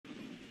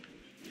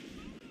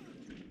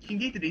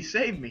King Dedede,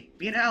 save me.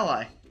 Be an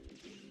ally.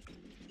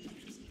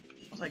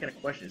 Also, I got a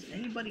question. Is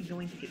anybody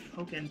going to get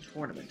Pokken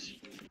Tournament?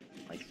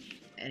 Like,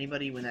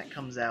 anybody when that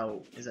comes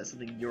out, is that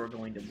something you're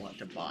going to want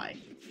to buy?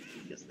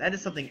 Because that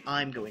is something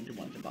I'm going to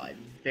want to buy.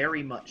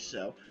 Very much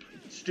so.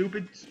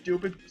 Stupid,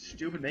 stupid,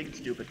 stupid, make it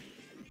stupid.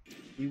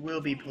 We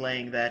will be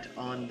playing that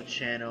on the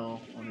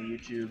channel, on the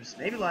YouTubes,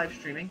 maybe live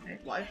streaming. Hey,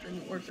 live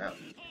streaming works out.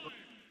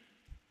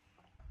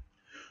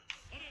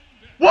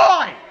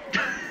 Why?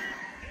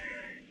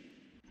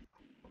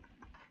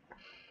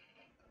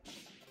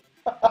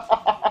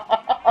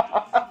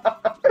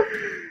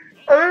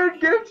 I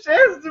didn't get a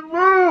chance to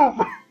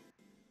move!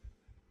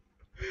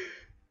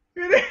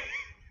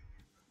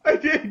 I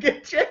didn't get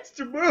a chance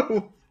to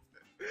move!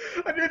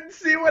 I didn't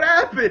see what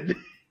happened!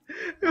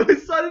 It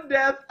was sudden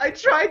death. I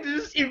tried to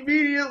just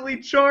immediately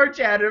charge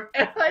at him,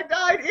 and I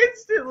died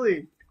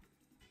instantly!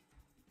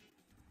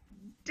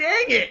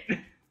 Dang it!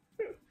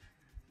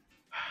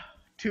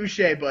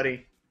 Touche,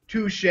 buddy.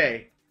 Touche.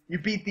 You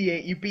beat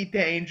the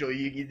angel.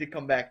 You get to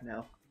come back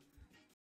now.